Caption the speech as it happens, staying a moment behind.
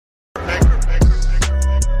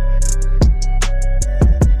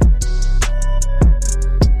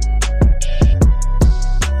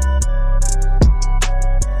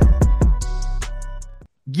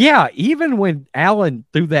yeah, even when Allen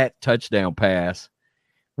threw that touchdown pass,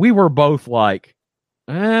 we were both like,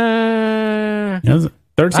 13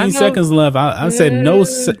 seconds left. I said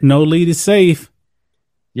no lead is safe.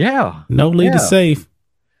 Yeah. No lead is safe.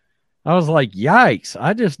 I was like, yikes.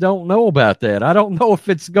 I just don't know about that. I don't know if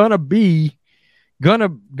it's gonna be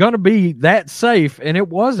that safe. And it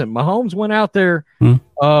wasn't. Mahomes went out there.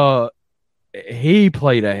 He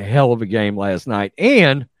played a hell of a game last night.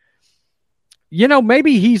 And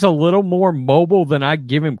maybe he's a little more mobile than I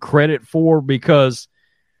give him credit for, because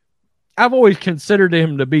I've always considered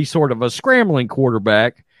him to be sort of a scrambling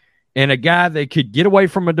quarterback and a guy that could get away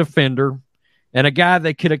from a defender and a guy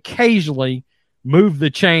that could occasionally move the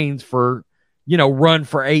chains for, run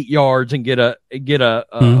for 8 yards and get a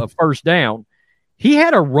first down. He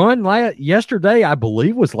had a run yesterday, I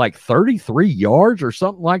believe, was like 33 yards or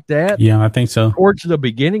something like that. Yeah, I think so. Towards the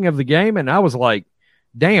beginning of the game, and I was like,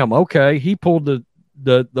 damn, okay. He pulled the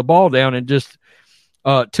ball down and just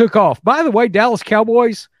took off. By the way, Dallas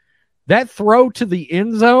Cowboys, that throw to the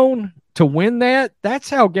end zone to win that's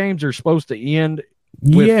how games are supposed to end.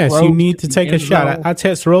 Yes, you need to take a shot. I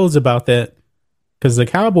text Rose about that because the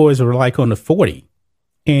Cowboys were like on the 40,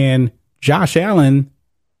 and Josh Allen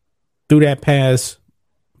threw that pass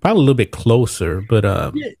probably a little bit closer,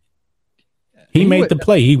 but he made the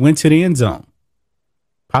play. He went to the end zone.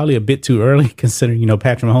 Probably a bit too early considering,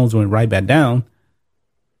 Patrick Mahomes went right back down.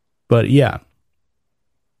 But yeah,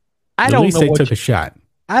 at least they took a shot.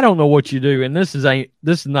 I don't know what you do, and this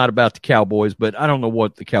is not about the Cowboys, but I don't know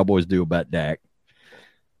what the Cowboys do about Dak.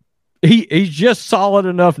 He's just solid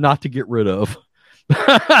enough not to get rid of.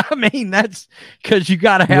 I mean, that's because you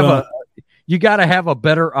got to have a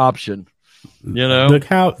better option.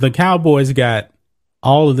 The Cowboys got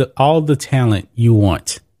all the talent you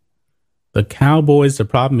want. The Cowboys, the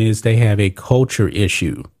problem is they have a culture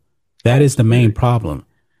issue. That is the main problem.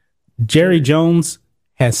 Jerry Jones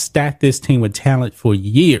has stacked this team with talent for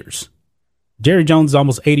years. Jerry Jones is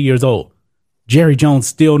almost 80 years old. Jerry Jones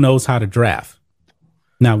still knows how to draft.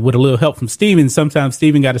 Now, with a little help from Steven, sometimes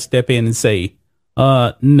Steven got to step in and say,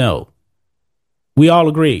 no. We all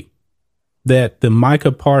agree that the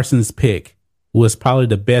Micah Parsons pick was probably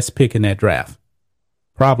the best pick in that draft.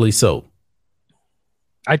 Probably so.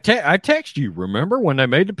 I text you, remember when they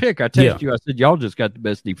made the pick? I text you. I said, y'all just got the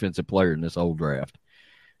best defensive player in this whole draft.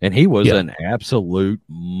 And he was an absolute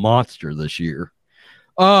monster this year.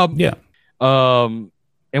 And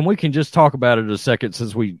we can just talk about it a second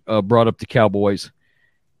since we brought up the Cowboys.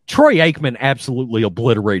 Troy Aikman absolutely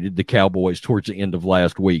obliterated the Cowboys towards the end of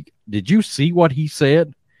last week. Did you see what he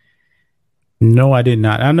said? No, I did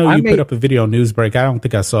not. I know you put up a video on Newsbreak. I don't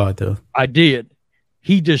think I saw it, though. I did.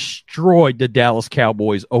 He destroyed the Dallas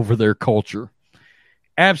Cowboys over their culture.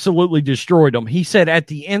 Absolutely destroyed them. He said at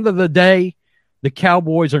the end of the day, the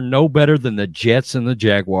Cowboys are no better than the Jets and the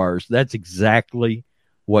Jaguars. That's exactly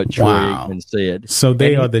what Troy Aikman said. So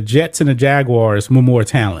they are the Jets and the Jaguars with more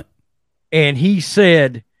talent. And he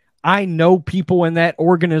said, I know people in that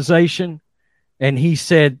organization. And he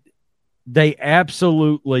said, they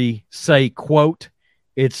absolutely say, quote,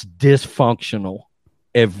 it's dysfunctional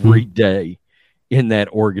every day in that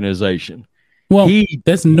organization. Well,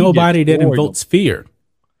 there's nobody that invokes fear.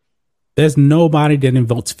 There's nobody that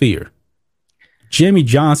invokes fear. Jimmy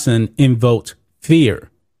Johnson invoked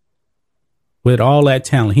fear. With all that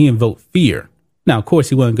talent, he invoked fear. Now, of course,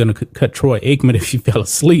 he wasn't going to cut Troy Aikman if he fell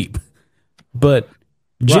asleep. But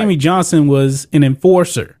Jimmy Johnson was an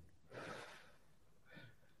enforcer.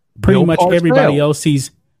 Pretty much everybody else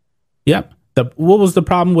sees. Yep. What was the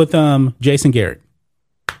problem with Jason Garrett?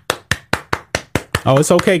 Oh,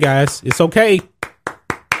 it's okay, guys. It's okay.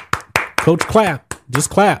 Coach, clap.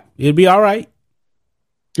 Just clap. It'll be all right.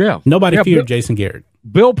 Yeah. Nobody feared Jason Garrett.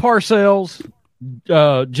 Bill Parcells,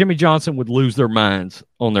 Jimmy Johnson would lose their minds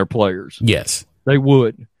on their players. Yes. They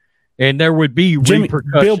would. And there would be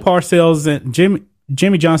repercussions. Bill Parcells and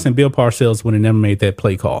Jimmy Johnson and Bill Parcells would have never made that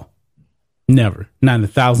play call. Never. Not in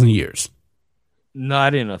 1,000 years.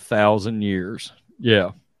 Not in 1,000 years.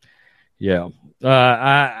 Yeah. Yeah.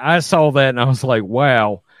 I saw that and I was like,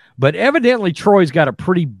 wow. But evidently Troy's got a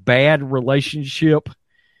pretty bad relationship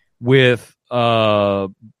with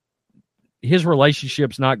his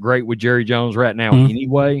relationship's not great with Jerry Jones right now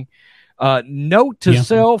anyway. Note to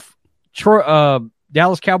self,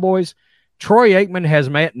 Dallas Cowboys, Troy Aikman has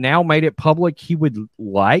now made it public he would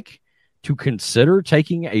like to consider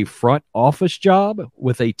taking a front office job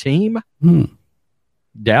with a team.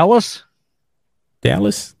 Dallas,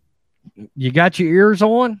 you got your ears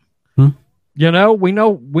on? We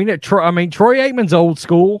know. Troy Aikman's old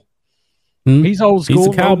school. He's old school.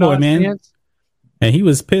 He's a cowboy, man. And he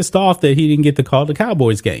was pissed off that he didn't get to call the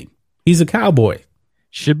Cowboys game. He's a Cowboy.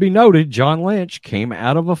 Should be noted, John Lynch came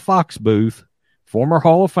out of a Fox booth, former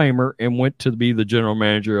Hall of Famer, and went to be the general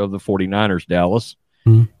manager of the 49ers, Dallas.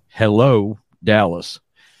 Mm-hmm. Hello, Dallas.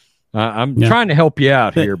 I'm trying to help you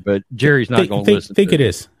out here, but Jerry's not going to listen. Think of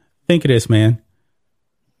this. Think of this, man.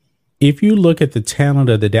 If you look at the talent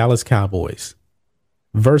of the Dallas Cowboys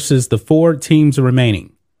versus the 4 teams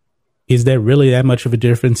remaining, is there really that much of a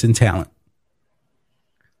difference in talent?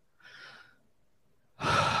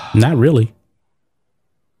 Not really.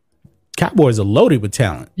 Cowboys are loaded with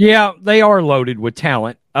talent. Yeah, they are loaded with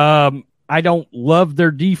talent. I don't love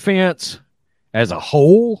their defense as a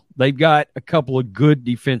whole. They've got a couple of good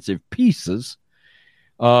defensive pieces.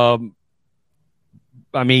 I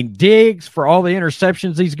mean, Diggs, for all the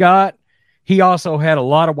interceptions he's got, he also had a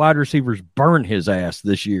lot of wide receivers burn his ass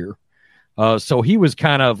this year. So he was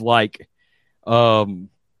kind of like all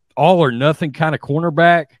or nothing kind of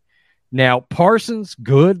cornerback. Now, Parsons,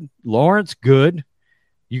 good. Lawrence, good.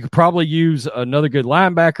 You could probably use another good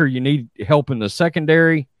linebacker. You need help in the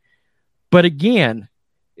secondary. But again,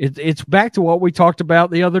 it's back to what we talked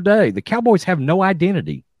about the other day. The Cowboys have no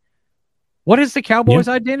identity. What is the Cowboys'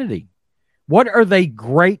 identity? What are they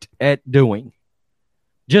great at doing?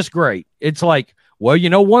 Just great. It's like, well, you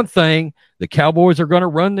know one thing, the Cowboys are going to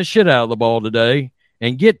run the shit out of the ball today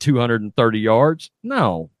and get 230 yards.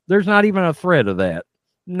 No, there's not even a threat of that.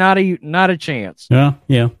 Not a chance. Yeah.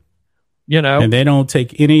 You know, and they don't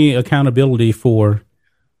take any accountability for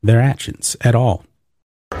their actions at all.